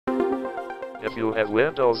If you have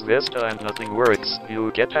Windows Vista and nothing works,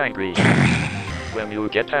 you get angry. When you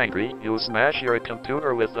get angry, you smash your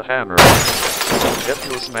computer with the hammer. If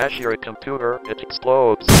you smash your computer, it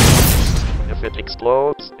explodes. If it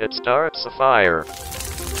explodes, it starts a fire.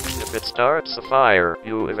 If it starts a fire,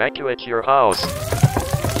 you evacuate your house.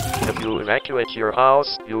 If you evacuate your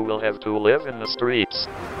house, you will have to live in the streets.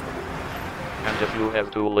 And if you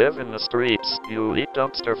have to live in the streets, you eat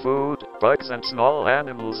dumpster food, bugs and small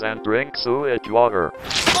animals and drink sewage water.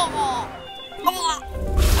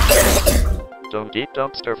 Don't eat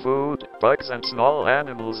dumpster food, bugs and small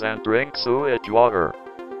animals and drink sewage water.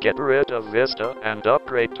 Get rid of Vista and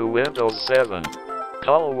upgrade to Windows 7.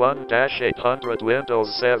 Call 1-800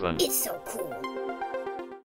 Windows 7. It's so cool.